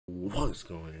What's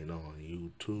going on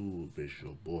YouTube? It's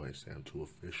your boy Sam Too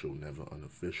Official, never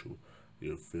unofficial.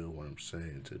 You feel what I'm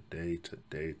saying? Today,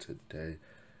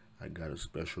 I got a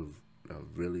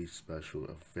really special,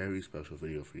 a very special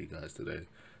video for you guys today.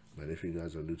 Man, if you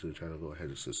guys are new to the channel, go ahead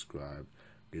and subscribe.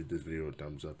 Give this video a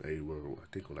thumbs up. Hey, I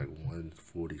think we're like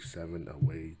 147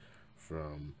 away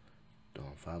from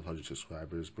 500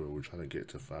 subscribers, but we're trying to get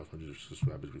to 500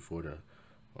 subscribers before the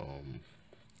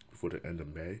end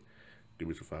of May. Give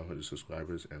it to 500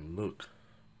 subscribers, and look,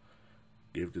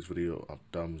 give this video a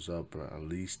thumbs up or at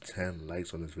least 10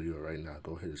 likes on this video right now.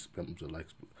 Go ahead and spam the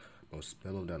likes, or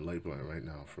spam on that like button right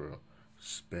now. For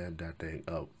spam that thing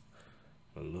up.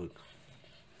 But look,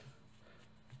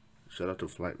 shout out to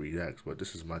Flight Reacts, but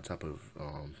this is my type of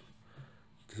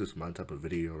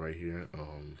video right here.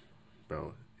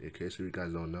 Bro, in case you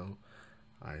guys don't know,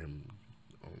 I am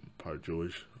part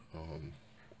Jewish.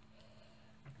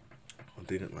 I'm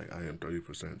thinking like I am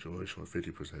 30% Jewish or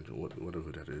 50% Jewish,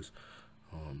 whatever that is.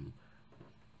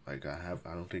 Like I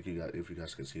don't think if you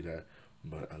guys can see that,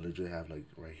 but I literally have like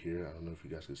right here, I don't know if you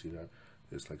guys can see that,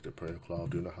 it's like the prayer cloth.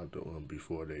 Do you know how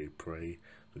before they pray,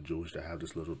 the Jewish, they have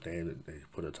this little thing that they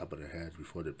put on top of their heads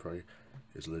before they pray?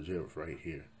 It's legit right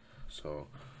here. So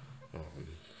I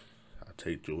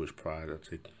take Jewish pride.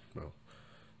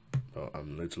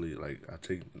 I'm literally like,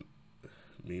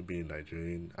 me being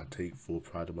Nigerian, I take full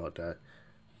pride about that,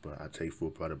 but I take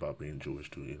full pride about being Jewish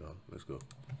too, you know. Let's go.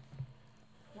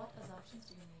 What assumptions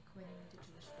do you make when you meet a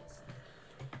Jewish person?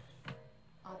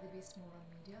 Are they based more on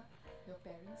media, your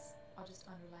parents, or just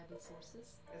unreliable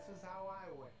sources? This is how I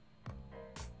went.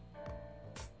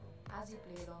 As you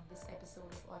play along this episode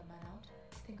of Odd Man Out,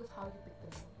 think of how you pick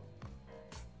them up.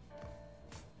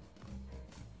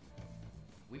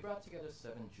 We brought together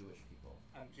 7 Jewish people.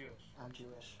 I'm Jewish. I'm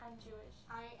Jewish. I'm Jewish.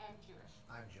 I am Jewish.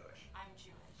 I'm Jewish. I'm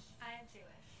Jewish. I am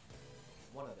Jewish.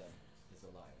 One of them is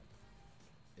a liar.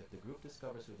 If the group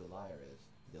discovers who the liar is,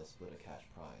 they'll split a cash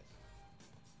prize.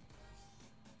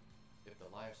 If the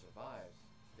liar survives,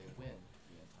 they win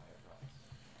the entire prize.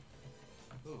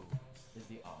 Who is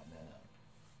the odd man out?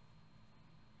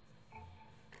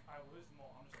 Alright, well, who's the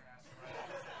mole? I'm just gonna ask him right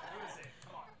now. Who is it?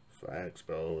 Come on. Facts,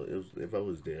 bro. If I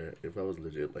was there, if I was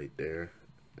legit like there,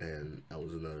 and I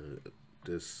was in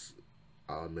this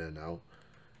odd man out,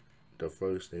 the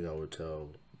first thing I would tell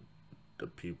the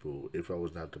people, if I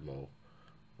was not the mo,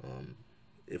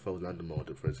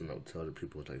 the first thing I would tell the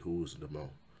people is like, who's the mo?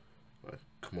 Like,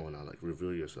 come on now, like,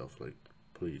 reveal yourself, like,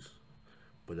 please.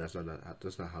 But that's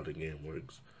not how the game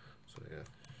works. So yeah.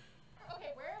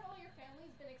 Okay, where have all your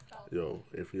families been expelled? Yo,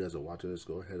 if you guys are watching this,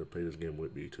 go ahead and play this game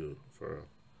with me too. For real.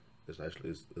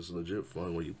 It's legit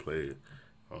fun when you play it.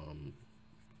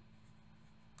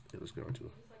 Yeah, let's get into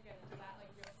it. Just like get into that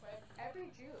like real quick. Every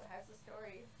Jew has a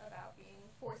story about being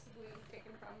forcibly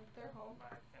taken from their home. My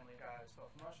family got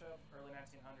expelled from Russia, early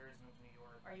 1900s, moved to New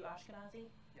York. Are you Ashkenazi?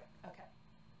 Yeah. Okay.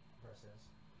 Versus.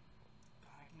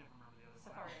 God, I can never remember the other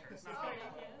Sephardic. one. It's Oh, not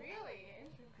big. really?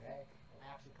 Interesting. Okay.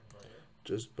 I actually converted.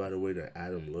 Just by the way that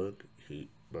Adam look,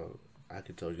 I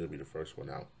can tell he's gonna be the first one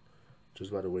out.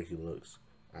 Just by the way he looks.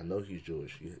 I know he's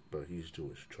Jewish, but he's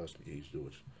Jewish. Trust me, he's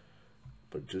Jewish.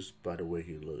 But just by the way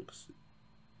he looks,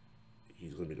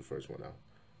 he's gonna be the first one out.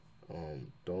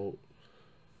 Don't,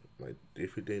 like,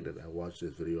 if you think that I watched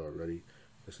this video already,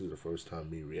 this is the first time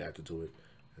me reacted to it,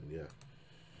 and yeah.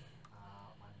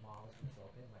 My mom is from the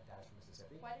Philippines. My dad's from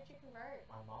Mississippi. Why did you convert?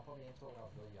 My mom put me into it when I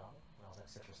was really young, when I was like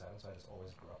 6 or 7, so I just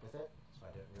always grew up with it. So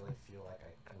I didn't really feel like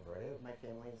I converted. My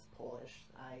family is Polish.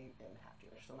 I am half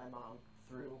Jewish. So my mom,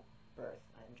 through birth,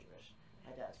 I'm Jewish.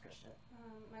 My dad's Christian.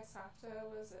 My Savta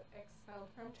was expelled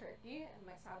from Turkey, and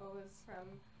my Saba was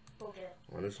from Bulgaria.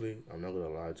 Honestly, I'm not gonna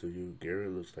lie to you. Gary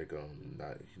looks like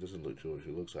he doesn't look Jewish.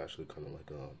 He looks actually kind of like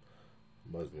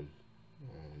Muslim.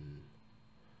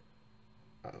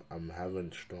 I'm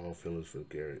having strong feelings for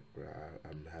Garrett, bro.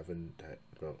 I'm having that,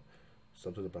 bro.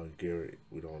 Something about Garrett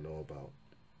we don't know about.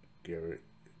 Garrett,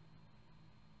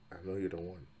 I know you're the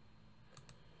one.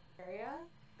 Area,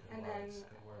 Good and words, then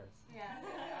good words. yeah.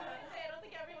 I don't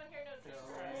think everyone here knows Hebrew.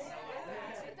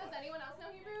 Does anyone else know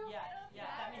Hebrew? Yeah,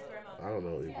 that means grandma. I don't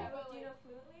know either. Yeah, Do you know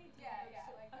fluently? Yeah.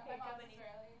 Like Okay, my mom's Japanese.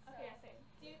 Israeli. So. Okay, same.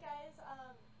 Do you guys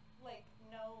like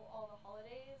know all the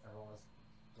holidays? Everyone was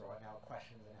throwing out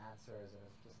questions and answers, and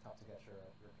it's just tough to get your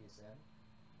piece in.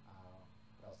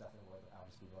 But I was definitely worried that I would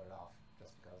just be voted off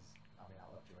just because, I mean, I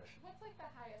look Jewish. What's like the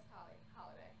highest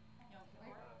holiday? Yom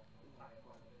Like, Kippur. High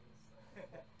holidays.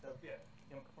 Yeah,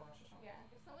 Yom Kippur, Rosh Hashanah.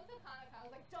 yeah. If someone said Hanukkah, I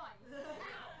was like, done.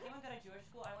 Anyone go to Jewish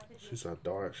school? I went to Jewish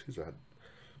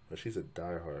She's a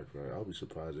diehard, bro. I'll be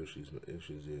surprised if she's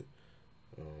it.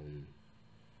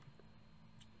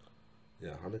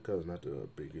 Yeah, Hanukkah is not the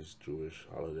biggest Jewish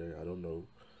holiday. I don't know.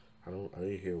 I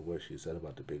didn't hear what she said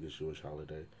about the biggest Jewish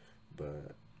holiday,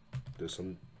 but there's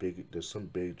some big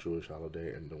Jewish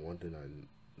holiday, and one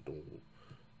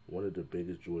of the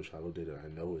biggest Jewish holiday that I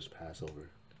know is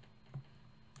Passover.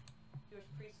 Jewish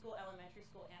preschool, elementary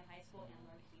school, and high school, and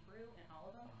learned Hebrew in all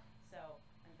of them. So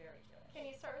I'm very Jewish. Can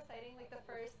you start reciting like the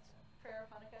first prayer of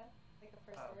Hanukkah? Like the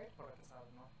first word? I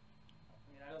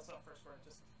mean, I know it's not the first word, it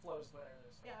just flows whatever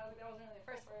it is. Yeah, that wasn't really the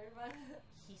first word, but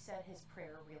He said his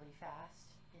prayer really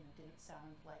fast, and it didn't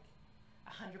sound like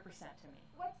 100% to me.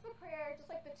 what's the prayer? Just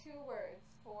like the 2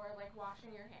 words for like washing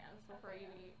your hands before you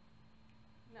eat.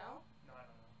 No? No, I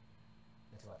don't know.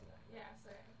 Yeah,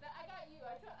 sorry. I got you.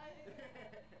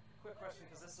 Quick question,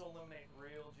 because this will eliminate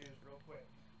real Jews real quick.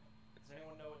 Does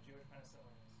anyone know what Jewish penicillin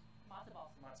is? Matzo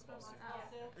balls. Matzo ball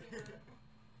soup. Yeah.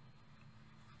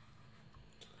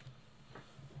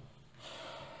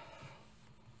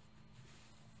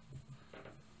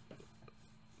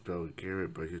 Bro,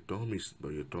 Garrett, bro, you're throwing me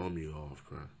off,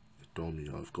 bro. You're throwing me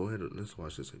off. Go ahead and let's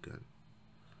watch this again.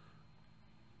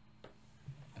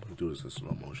 I'm gonna do this in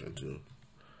slow motion too,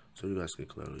 so you guys can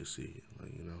clearly see,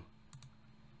 like, you know.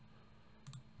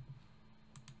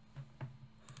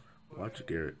 Watch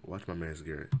Garrett. Watch my man's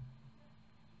Garrett. Does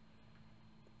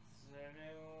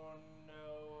anyone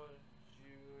know what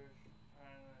Jewish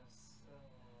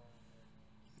penicillin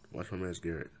is? Watch my man's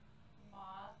Garrett.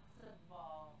 Matzo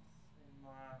balls.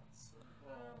 Matzo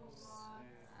ball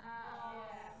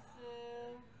soup.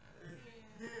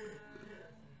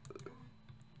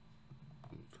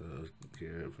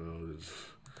 Garrett, bro,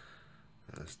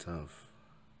 that's tough.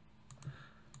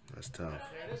 That's tough.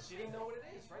 There it is. She didn't know what it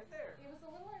is. Right there. It was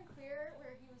a little unclear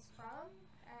where he was from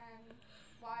and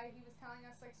why he was telling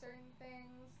us like certain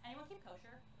things. Anyone keep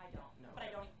kosher? I don't. No. But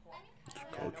I don't eat pork.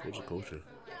 Culture, culture.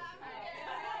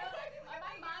 My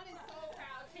mom is so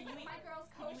proud. Can you eat? My girl's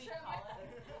Can you eat kosher.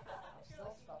 challah? I'm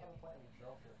still stuck on the point we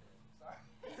drove here for this. Sorry.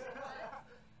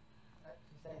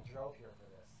 He said he drove here for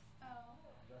this. Oh.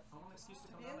 I want an excuse to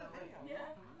come down to LA.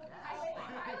 Yeah.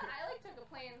 I took a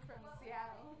plane from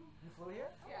Seattle. You flew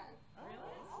here? Yeah. Really?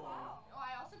 Oh,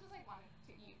 I also just like wanted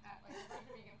to eat at like a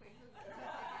bunch of vegan places.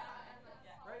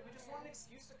 Right? We just want an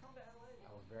excuse to come to LA.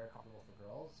 I was very comfortable with the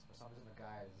girls. For some reason, the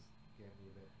guys gave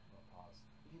me a bit of a pause.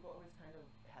 People always kind of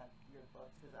had weird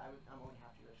looks because I'm only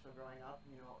half Jewish. So growing up,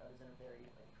 you know, I was in a very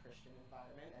like Christian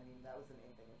environment. I mean, that was the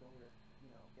main thing. When we were,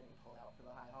 you know, getting pulled out for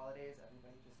the high holidays,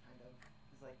 everybody just kind of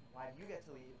was like, "Why do you get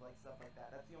to leave?" Like stuff like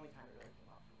that. That's the only time it really came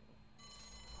up for me.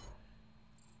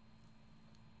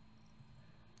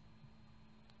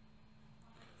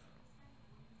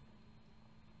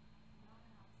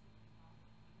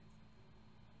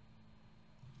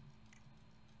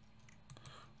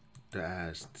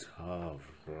 That's tough,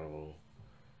 bro.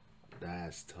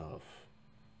 That's tough.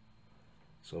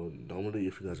 So normally,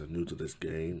 if you guys are new to this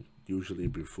game, usually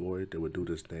before they would do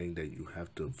this thing that you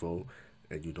have to vote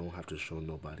and you don't have to show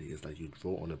nobody. It's like you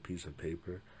vote on a piece of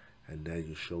paper and then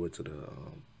you show it to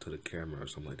the camera or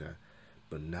something like that.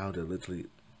 But now they're literally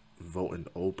voting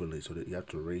openly, so that you have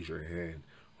to raise your hand.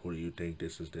 Who do you think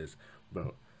this is? This,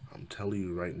 bro? I'm telling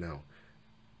you right now.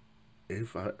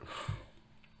 If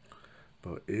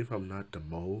I'm not the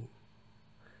mole,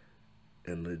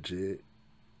 and legit,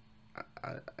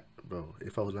 bro,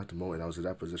 if I was not the mole and I was in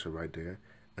that position right there,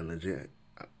 and legit,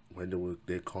 when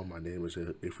they call my name and say,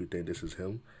 if we think this is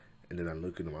him, and then I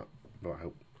look at my,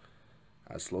 bro,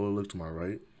 I slowly look to my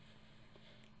right,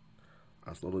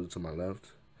 I slowly look to my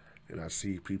left, and I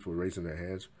see people raising their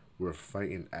hands. We're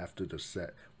fighting after the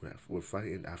set. We're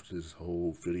fighting after this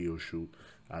whole video shoot.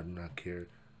 I do not care.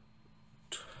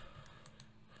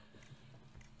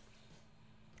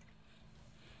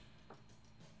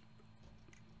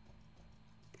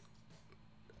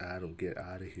 Adam, get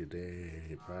out of here,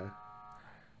 dang, bro.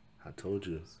 I told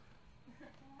you.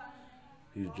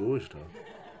 He's Jewish, though.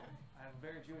 I have a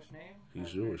very Jewish name.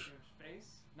 He's I have a very Jewish. Jewish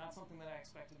face. Not something that I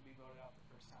expected to be voted out the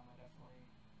first time. I definitely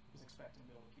was expecting to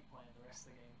be able to keep playing the rest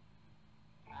of the game.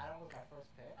 Adam was my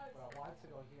first pick, but I wanted to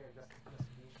go here just to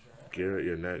be sure. Garrett,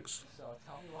 you're next. So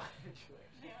tell me why you're Jewish.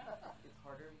 It's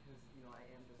harder because, you know, I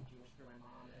am just Jewish through my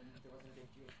mom, and there wasn't a big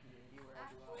Jewish community where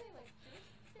I grew up. Actually, like Jewish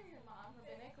through your mom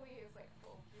rabbinically is like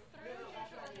full Jew.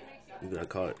 You got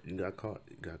caught. You got caught.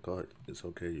 You got caught. It's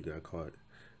okay. You got caught.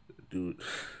 Dude,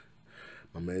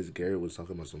 my man Garrett was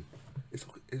talking about some. It's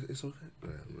okay. It's okay.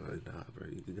 Nah, bro.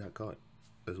 You got caught.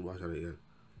 Let's watch that again.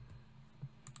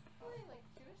 Actually, like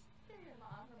Jewish through your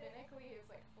mom rabbinically is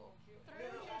like full Jew.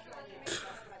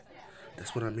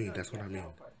 That's what I mean. That's what I mean.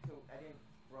 So I didn't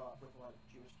grow up with a lot of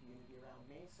Jewish community around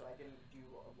me, so I didn't do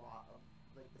a lot of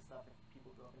like the stuff if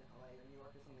people grew up in LA or New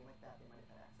York or something like that. They might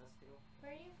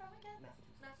Where are you from again?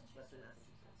 Massachusetts. Western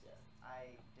Massachusetts, yes.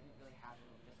 I didn't really have a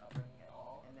religious upbringing at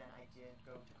all, and then I did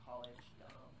go to college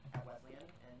at Wesleyan,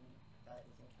 and that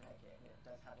is in Connecticut, and it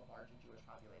does have a larger Jewish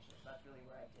population. So that's really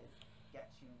where I did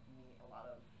get to meet a lot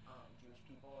of Jewish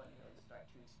people and really start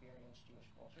to experience Jewish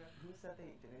culture. Who said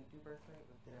they didn't do birthright?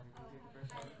 Did everybody do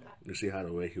birthright? You see how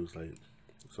the way he was like,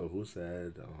 so who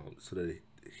said, so that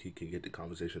he can get the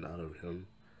conversation out of him,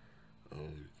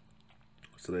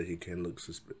 so that he can look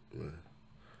suspicious.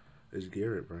 It's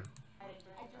Garrett, bro. I'm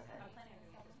planning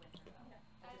on doing it this winter.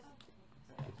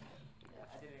 Yeah,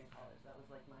 I did it in college. That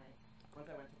was like once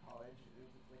I went to college, it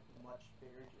was like a much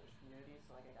bigger Jewish community,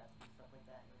 so like I got to do stuff like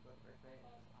that and go to birthright.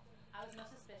 And it was awesome. I was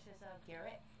most suspicious of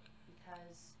Garrett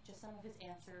because just some of his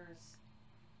answers,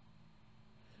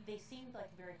 they seemed like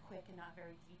very quick and not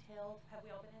very detailed. Have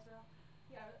we all been Israel?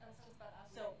 Yeah, I was just about to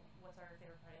ask. So, what's our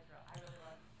favorite part of Israel? I really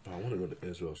love. I want to go to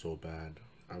Israel so bad.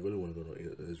 I really want to go to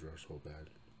Israel so bad.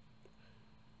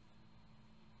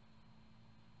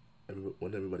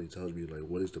 When everybody tells me, like,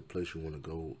 what is the place you want to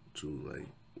go to, like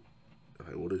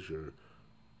what is your,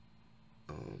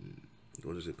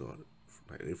 what is it called?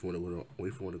 Like, if you want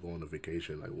to go on a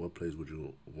vacation, like, what place would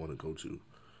you want to go to?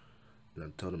 And I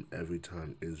tell them every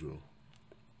time, Israel.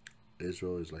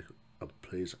 Israel is like a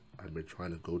place I've been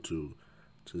trying to go to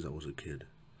since I was a kid.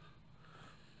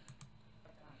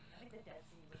 I think the Dead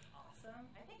Sea was awesome.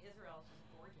 I think Israel is just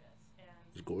gorgeous. And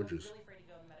It's gorgeous. I was really afraid to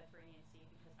go in the Mediterranean Sea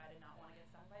because I did not want to get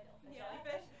stung by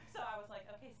jellyfish. So I was like,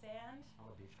 okay, sand.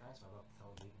 I'm a beach guy, so I love Tel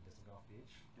Aviv and Distant Gulf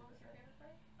Beach. What was your favorite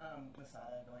part?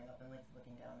 Masada, going up and like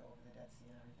looking down over the Dead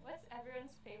Sea and everything. What's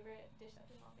everyone's favorite dish that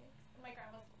your mom makes? My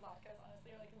grandma's latkes, honestly,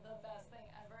 are like the best thing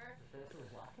ever. Your favorite food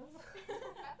is latkes?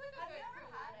 That's like a I've good never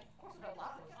food. had it. Of course I've had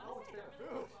latkes. No one's favorite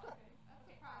food.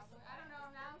 Okay, possibly. I don't know.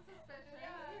 Now I'm suspicious.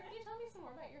 Can you tell me some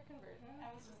more about your conversion? I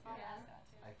was just going to ask that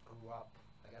too. I grew up,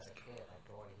 like as a kid, like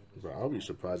going to Hebrew Bro, I'll be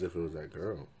surprised if it was that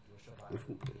girl. Jewish Shabbat,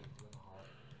 doing the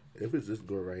holiday. If it's this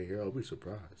girl right here, I'll be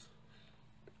surprised.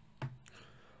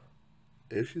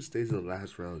 If she stays in the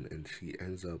last round and she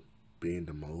ends up being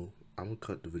the mole, I'm gonna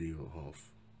cut the video off.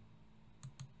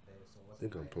 So I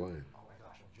think I'm playing. Oh my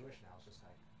gosh, I'm Jewish now. It's just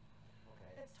like,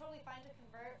 okay. It's totally fine to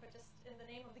convert, but just in the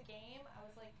name of the game, I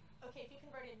was like, okay, if you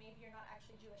converted, maybe you're not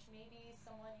actually Jewish. Maybe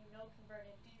someone you know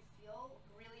converted. Do you feel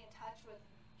really in touch with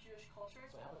Jewish culture?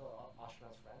 So I have a lot of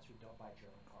Ashkenaz friends who don't buy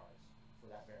German cars for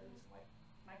that very reason. Like,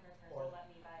 My grandparents Or- will let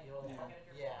me buy you know, I'll get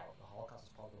a German yeah, car. the Holocaust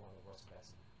is probably one of the worst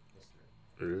events in history.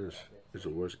 It is. It's the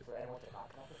worst. For anyone to not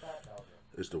connect with that, that would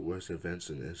be It's the worst events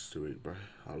in history, bro.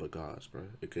 Holocaust, bro.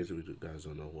 In case if you guys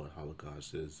don't know what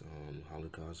Holocaust is,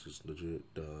 Holocaust is legit.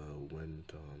 When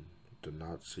the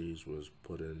Nazis was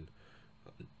putting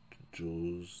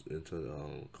Jews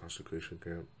into concentration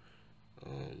camp.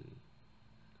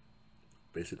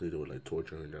 Basically, they were like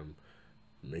torturing them,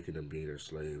 making them be their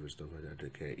slave and stuff like that.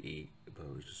 They can't eat, but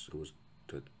it was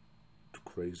the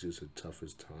craziest and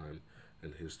toughest time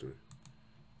in history.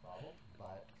 problem.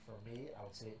 But for me, I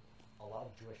would say a lot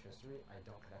of Jewish history I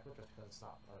don't connect with just because it's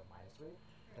not part of my history.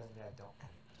 It doesn't mean I don't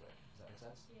connect to it. Does that make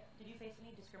sense? Yeah. Did you face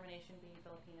any discrimination being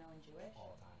Filipino and Jewish?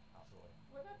 All the time, absolutely.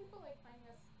 What about people like finding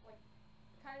us like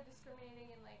kind of discriminating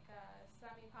in like a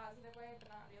semi-positive way, but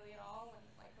not really at all? When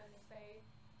they say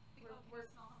we're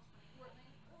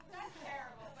that's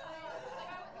terrible. But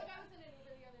I was in an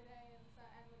Uber the other day,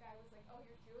 and the guy was like, "Oh,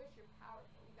 you're Jewish. You're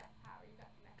powerful. You got power. You got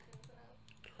connections." And I was,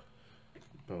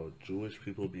 Bro, Jewish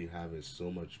people be having so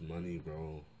much money,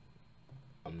 bro.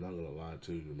 I'm not gonna lie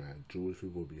to you, man. Jewish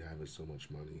people be having so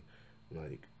much money.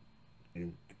 Like,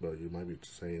 you might be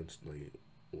saying, like,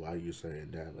 why are you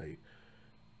saying that? Like,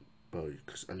 bro,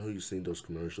 cause I know you've seen those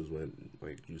commercials when,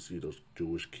 like, you see those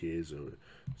Jewish kids or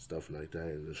stuff like that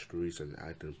in the streets and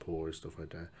acting poor and stuff like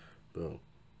that. Bro,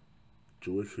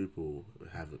 Jewish people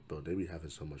they be having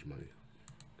so much money.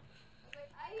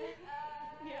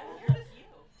 Yeah, you're just you.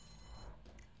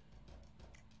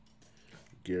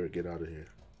 Garrett, get out of here.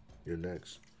 You're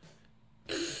next.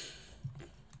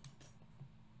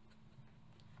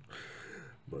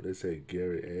 But they say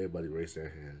Garrett, everybody raise their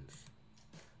hands.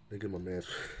 Look at my man's.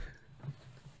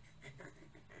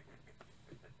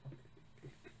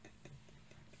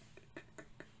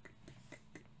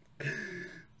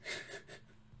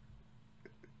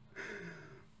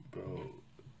 Bro.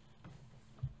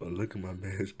 But look at my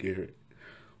man's Garrett.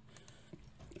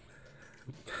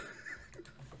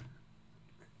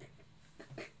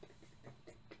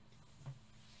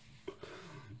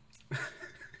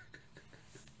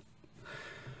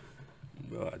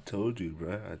 Bro, I told you,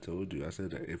 bro. I told you. I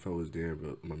said that if I was there,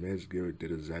 but my man's Garrett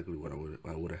did exactly what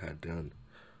I would have had done.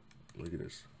 Look at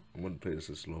this. I'm gonna play this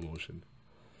in slow motion.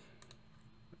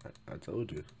 I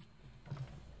told you.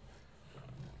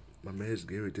 My man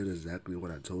Gary did exactly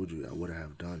what I told you I would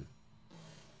have done.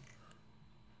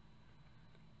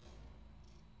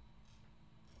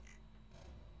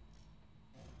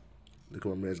 Look at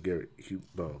my man's Gary.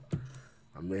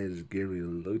 My man's Gary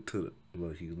looked to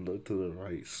he looked to the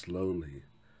right slowly.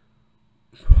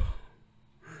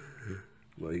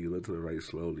 He looked to the right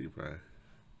slowly, bro.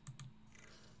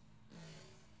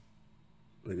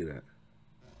 Look at that.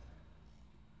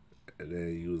 And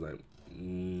then he was like,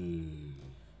 And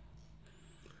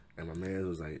my man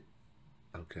was like,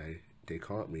 okay, they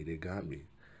caught me, they got me.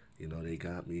 You know, they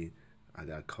got me, I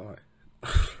got caught.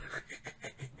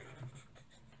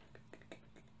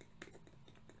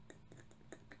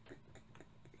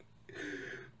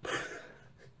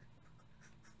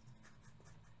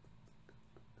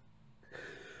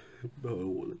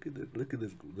 Bro, look at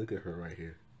this, look at her right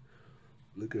here.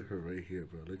 Look at her right here,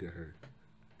 bro. Look at her.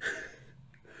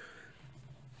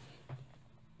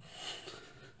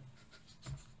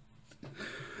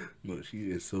 But she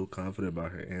is so confident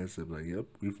about her answer. Like, yep,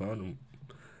 we found him.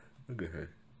 Look at her.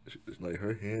 Like,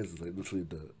 her hands is like literally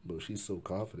but she's so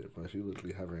confident, bro. She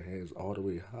literally have her hands all the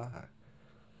way high.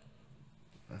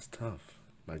 That's tough.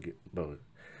 Like, bro.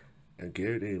 And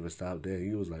Gary didn't even stop there.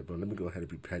 He was like, bro, let me go ahead and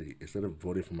be petty. Instead of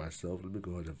voting for myself, let me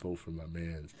go ahead and vote for my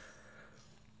man's.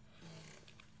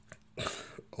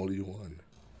 Only one.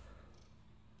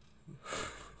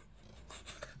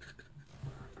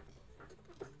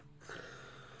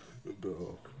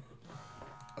 Bro.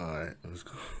 Alright, let's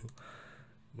go.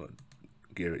 But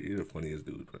Garrett, you're the funniest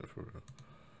dude, man, for real.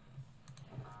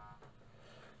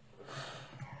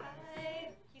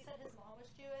 Hi. He said his mom was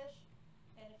Jewish,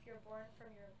 and if you're born from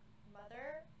your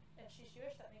mother and she's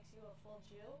Jewish, that makes you a full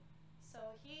Jew. So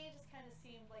he just kind of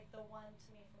seemed like the one to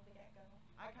me from the get-go.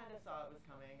 I kind of saw it was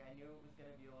coming. I knew it was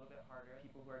going to be a little bit harder.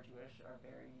 People who are Jewish are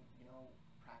very,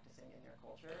 practicing in their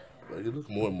culture. Bro, you look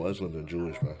more Muslim than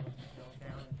Jewish, bro.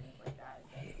 Down and things like that.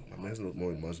 My man's look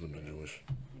more Muslim than Jewish.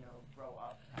 Grow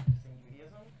up practicing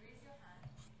Judaism.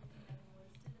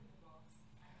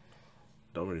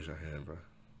 Don't raise your hand, bro.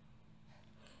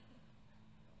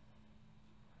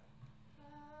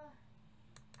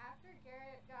 After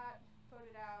Garrett got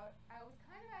voted out, I was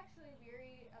kind of actually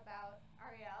weary about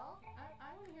Ariel. I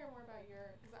want to hear more about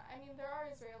because I mean, there are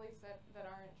Israelis that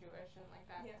aren't Jewish and like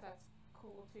that. Yeah. That's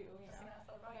cool too, you know.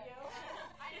 What about But- you?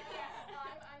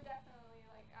 I'm definitely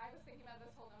I was thinking about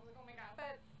this whole time. I was like, oh my god.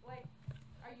 But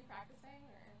are you practicing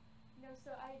or? No,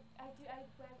 so I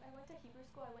went to Hebrew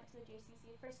school. I went to the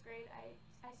JCC. First grade, I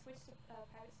switched to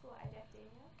private school. I did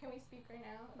Daniel. Can we speak right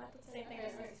now? Same thing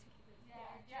as Okay.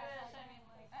 Jewish, I mean,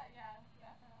 yeah,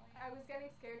 definitely. I was getting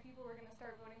scared people were gonna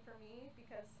start voting for me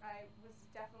because I was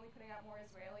definitely putting out more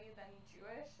Israeli than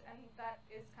Jewish, and that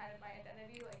is kind of my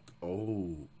identity.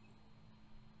 Oh.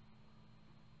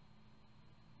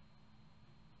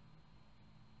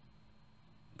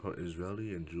 But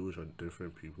Israeli and Jewish are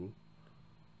different people.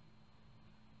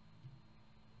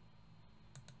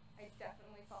 I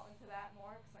definitely fall into that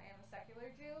more because I am a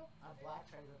secular Jew. I'm black,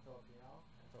 Chinese, and Filipino,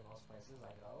 and for most places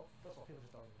I go, first of all, people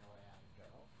just don't even know what I am in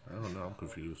general. I don't know, I'm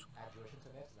confused. Add Jewish into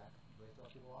mix, does that really throw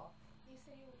people off? You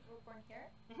said you were born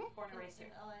here? Born and raised here.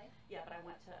 In LA? Yeah, but I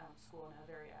went to school in a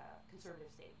very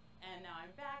conservative state. And now I'm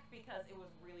back because it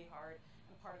was really hard.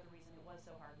 And part of the reason it was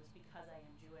so hard was because I am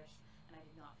Jewish and I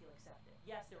did not feel accepted.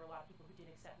 Yes, there were a lot of people who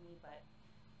did accept me, but,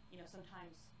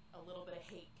 sometimes a little bit of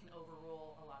hate can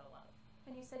overrule a lot of love.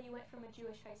 And you said you went from a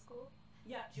Jewish high school?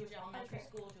 Yeah, Jewish elementary Okay.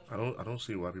 school. Jewish I don't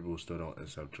see why people still don't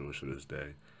accept Jewish to this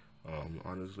day.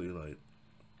 Honestly,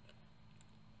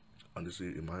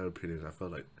 in my opinion, I feel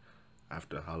like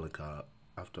after Holocaust,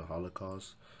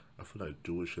 I feel like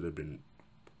Jewish should have been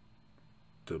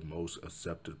the most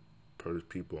accepted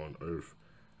people on earth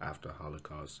after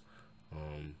Holocaust.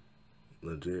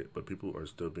 Legit, but people are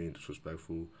still being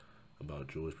disrespectful about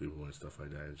Jewish people and stuff like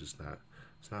that. It's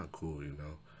not cool,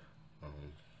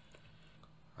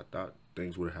 I thought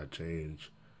things would have changed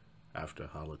after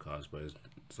Holocaust, but it's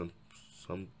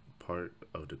some part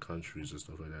of the countries and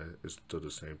stuff like that, it's still the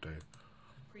same thing.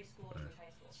 preschool, Right. Jewish high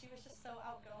school. She was just so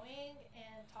outgoing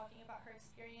and talking about her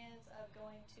experience of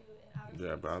going to an out of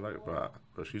Yeah, state but I like, school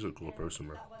but she's a cool and person,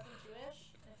 bro. that wasn't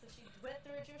Jewish, and since she went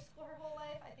through a Jewish school her whole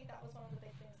life, I think that was one of the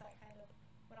big things that kind of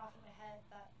went off in my head,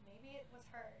 that maybe it was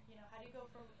her. How do you go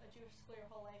from a Jewish school your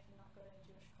whole life and not go to a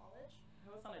Jewish college? I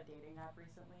was on a dating app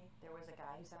recently. There was a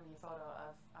guy who sent me a photo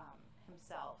of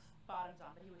himself, bottoms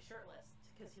on, but he was shirtless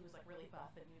because he was really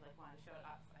buff and he wanted to show it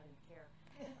off. I didn't care.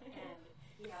 And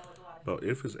he had a lot of. But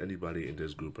if it's anybody in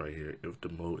this group right here, if the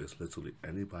mo is literally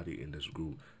anybody in this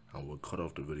group, I will cut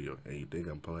off the video. And you think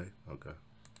I'm playing? Okay.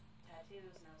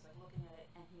 tattoos, and I was looking at it,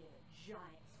 and he had a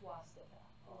giant swastika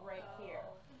right here.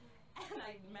 And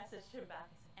I messaged him back.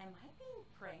 I said, "Am I being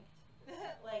pranked?"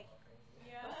 Like,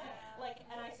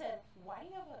 and I said, "Why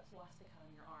do you have a swastika on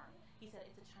your arm?" He said,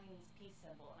 "It's a Chinese peace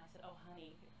symbol." And I said, oh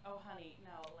honey,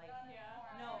 no, like,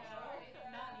 no,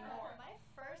 not anymore. My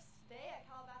first day at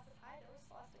Calabasas High, there were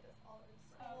swastikas all over the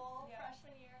school.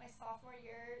 Freshman year, my sophomore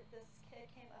year, this kid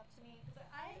came up to me. He's like,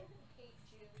 "I hate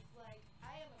Jews. Like,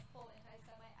 I am a full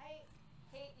anti-Semite. I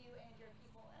hate you and your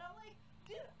people." And I'm like,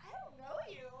 "Dude, I don't know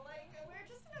you. Like, we're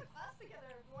just in a class together.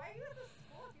 Why are you at this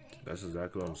school if you hate?" That's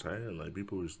exactly what I'm saying. Like,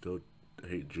 people who still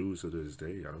hate Jews to this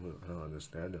day. I don't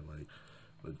understand it. Like,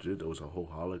 legit, there was a whole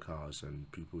Holocaust and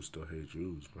people still hate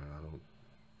Jews, man.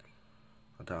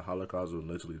 I thought Holocaust would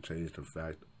literally change the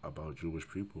fact about Jewish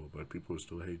people, but people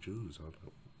still hate Jews. I don't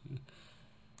know.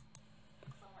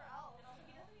 Somewhere else.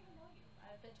 He doesn't even know you.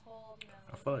 I've been told,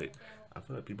 I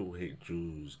feel like people who hate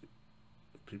Jews,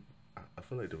 I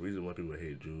feel like the reason why people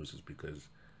hate Jews is because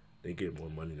they get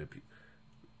more money than people.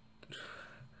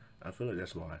 I feel like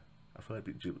that's why. I feel like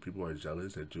people are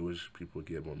jealous that Jewish people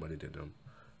get more money than them.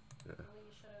 Yeah.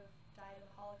 You should have died in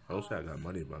the Holocaust. I don't say I got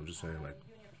money, but I'm just saying, like,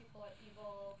 You and your people are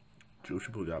evil. Jewish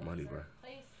people got money, bro.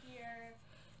 Place here,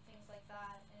 things like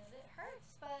that, and it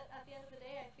hurts. But at the end of the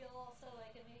day, I feel also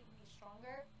like it made me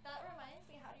stronger. That reminds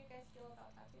me, how do you guys feel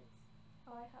about tattoos?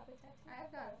 Oh, I have a tattoo.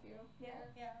 I've got a few. Yeah.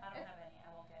 I don't have any.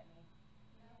 I won't get any.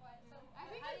 So I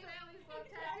think his family's love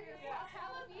tattoos.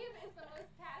 Tel Aviv is the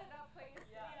most tatted up place.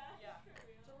 Yeah.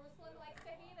 Jerusalem likes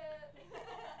to hate it.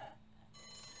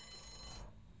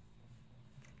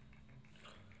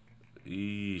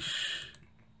 Eesh.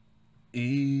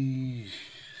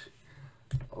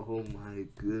 Oh my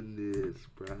goodness,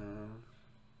 bro.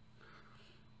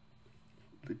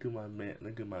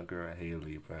 Look at my girl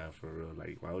Haley, bro, for real.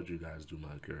 Like, why would you guys do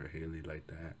my girl Haley like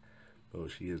that? Bro,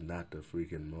 she is not the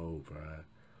freaking Mo, bro.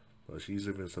 Bro, she's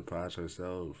even surprised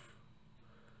herself.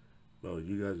 Bro,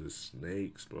 you guys are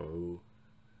snakes, bro.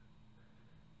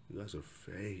 You guys are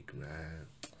fake, man.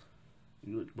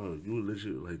 You were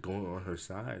legit like going on her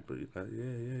side, but you're like,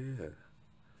 yeah.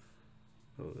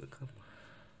 Bro, come on.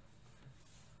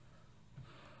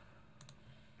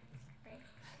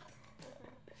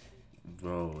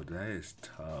 Bro, that is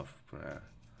tough, bruh.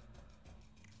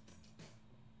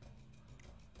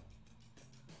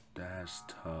 That's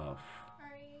tough.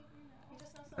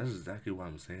 That's exactly what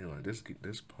I'm saying. Like,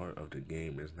 this part of the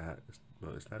game is not,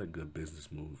 it's not a good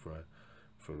business move, bruh.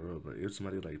 For real, bro. If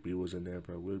somebody like B was in there,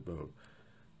 bro,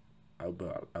 I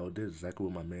would do exactly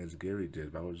what my man's Gary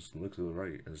did. But I would just look to the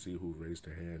right and see who raised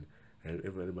their hand. And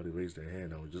if anybody raised their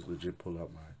hand, I would just legit pull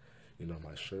out my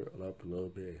shirt up a little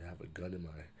bit and have a gun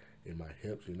in my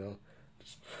hips,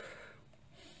 Just,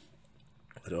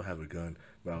 I don't have a gun,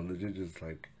 but I'm legit just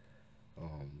like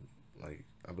I'll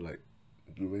be like,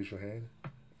 you raise your hand?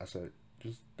 I said,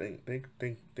 just think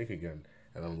again.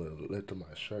 And I'm gonna lift up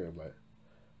my shirt. I'm like,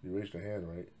 you raised your hand,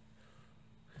 right?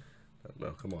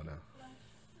 No, come on now.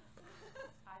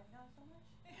 I know so much.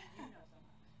 You know so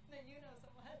much. No, you know so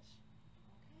much.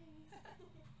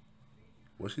 Okay.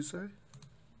 What'd she say?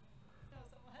 Know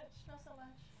so much. Know so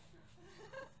much.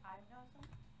 I know so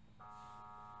much.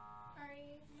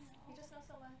 Ari, you just know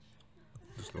so much.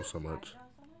 Just know so much. I know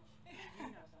so much. You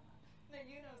know so much. No,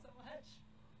 you know so much.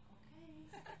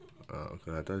 Okay.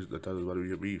 Okay, I thought it was about to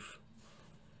be a beef.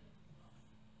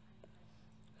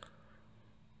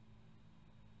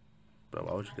 Bro,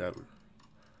 why would you got?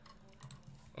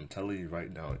 I'm telling you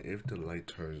right now, if the light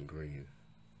turns green,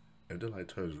 if the light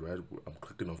turns red, I'm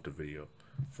clicking off the video.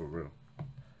 For real.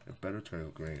 It better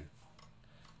turn green.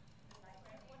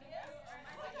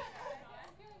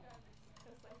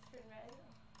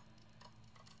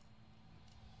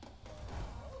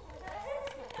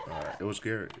 Alright, it was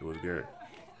Garrett. It was Garrett.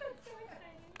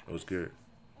 It was Garrett.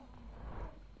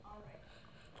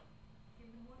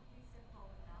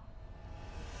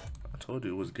 I told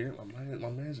you it was Garrett. My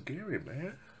man's Garrett,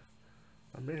 man.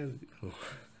 My man.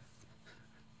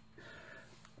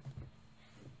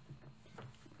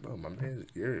 Bro, my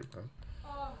man's Garrett, bro.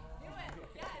 Oh, do it.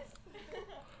 Yes.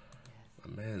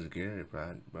 My man's Garrett,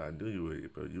 bro. I knew you were,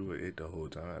 bro. You were it the whole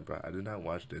time, bro. I did not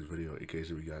watch this video. In case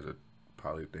you guys are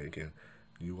probably thinking,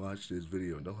 you watched this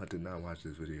video. No, I did not watch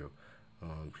this video.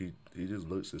 He just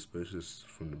looked suspicious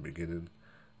from the beginning.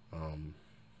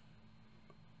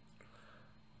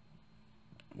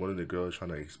 One of the girls trying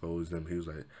to expose them, he was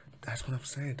like, "That's what I'm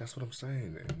saying. That's what I'm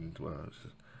saying." And well,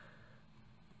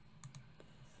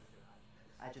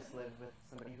 I just live with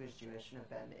somebody who is Jewish and have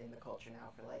been in the culture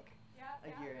now for like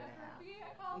a year and a half.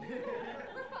 We're fun.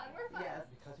 Yes.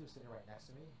 Because he was sitting right next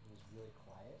to me, he was really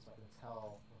quiet, so I can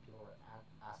tell when people were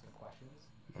asking questions.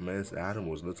 My man's Adam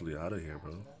was literally out of here,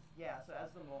 bro. Yeah, so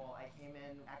as the mole, I came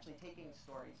in actually taking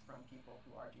stories from people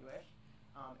who are Jewish,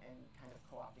 and kind of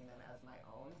co-opting them as my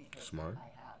own because Smart. I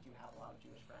do have a lot of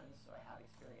Jewish friends, so I have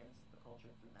experienced the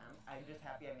culture through them. I'm just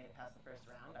happy I made it past the first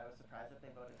round. I was surprised that they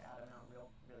voted Adam out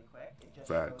really quick. It just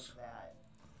Facts. shows that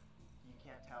you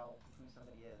can't tell who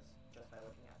somebody is just by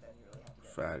looking at them. You really have to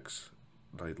get Facts.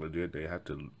 Like legit, they had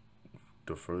to.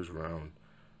 The first round,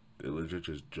 they legit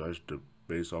just judged the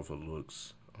based off of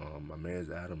looks. My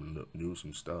man's Adam knew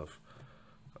some stuff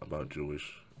about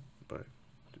Jewish, but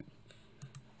to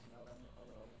know them a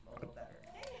little better.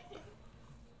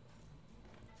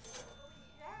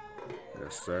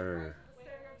 yes, sir.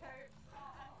 Stereotype.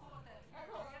 I'm cool with it.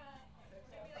 We're gonna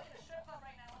be like in a strip club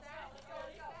right now. Let's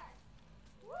go.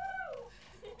 Woo!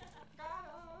 Got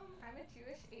 'em. I'm a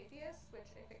Jewish atheist,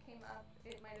 which if it came up,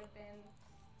 it might have been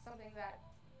something that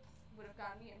would have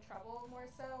gotten me in trouble more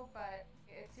so, but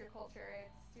it's your culture,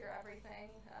 it's your everything,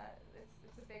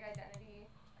 it's a big identity.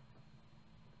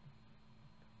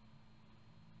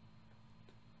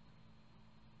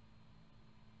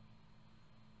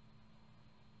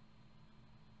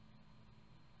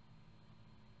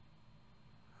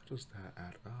 How does that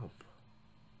add up?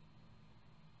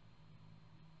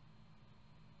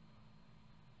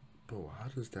 Bro, how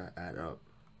does that add up?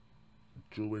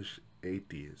 Jewish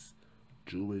atheist.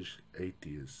 Jewish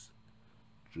atheist.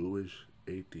 Jewish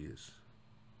atheist.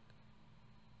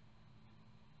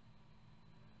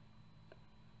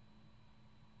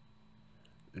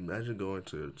 Imagine going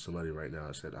to somebody right now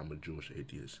and said, I'm a Jewish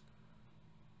atheist.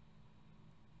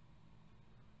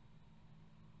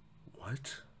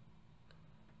 What?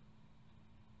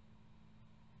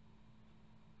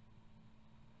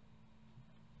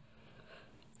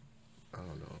 I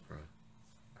don't know, bro.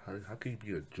 How can you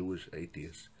be a Jewish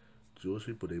atheist? Jewish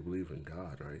people, they believe in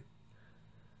God, right?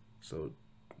 So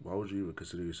why would you even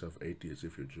consider yourself atheist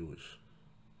if you're Jewish?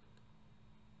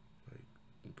 Like,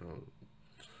 bro,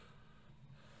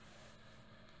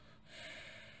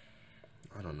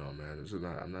 I don't know, man. This is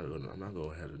not. I'm not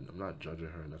going ahead and I'm not judging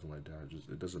her or nothing like that. Just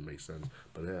it doesn't make sense.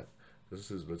 But yeah, this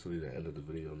is literally the end of the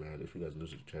video, man. If you guys new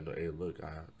to the channel, hey, look,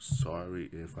 I'm sorry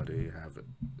if I didn't have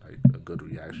like a good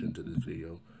reaction to this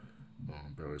video.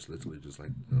 Bro, it's literally just like,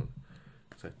 you know,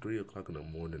 it's like 3 o'clock in the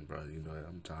morning, bro. You know,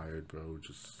 I'm tired, bro.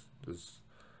 Just, you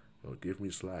know, give me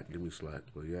slack.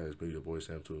 But yeah, it's been your boy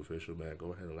Sam2 Official, man.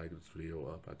 Go ahead and like this video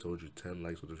up. I told you 10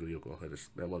 likes for this video. Go ahead and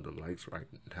spam on the likes right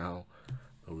now.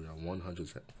 But we are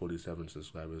 147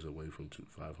 subscribers away from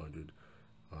 500.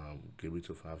 Give me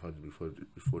to 500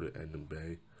 before the end of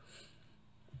May.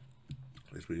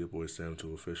 It's been your boy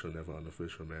Sam2 Official, never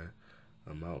unofficial, man.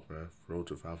 I'm out, man. Road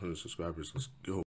to 500 subscribers. Let's go.